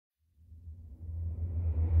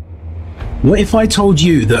What if I told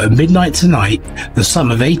you that at midnight tonight, the sum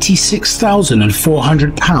of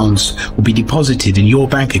 £86,400 will be deposited in your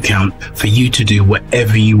bank account for you to do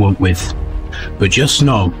whatever you want with? But just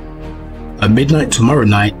know, at midnight tomorrow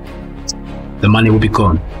night, the money will be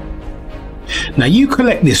gone. Now you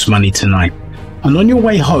collect this money tonight, and on your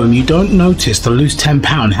way home you don't notice the loose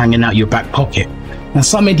 £10 hanging out your back pocket, and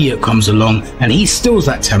some idiot comes along and he steals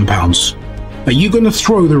that £10. Are you going to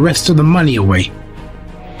throw the rest of the money away?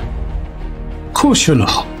 Of course you're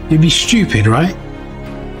not. You'd be stupid, right?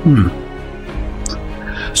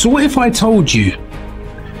 So what if I told you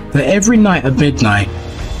that every night at midnight,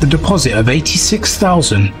 the deposit of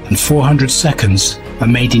 86,400 seconds are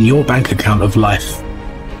made in your bank account of life?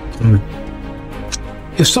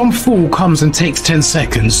 If some fool comes and takes 10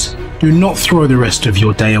 seconds, do not throw the rest of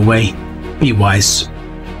your day away. Be wise.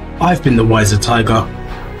 I've been the wiser tiger,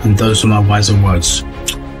 and those are my wiser words.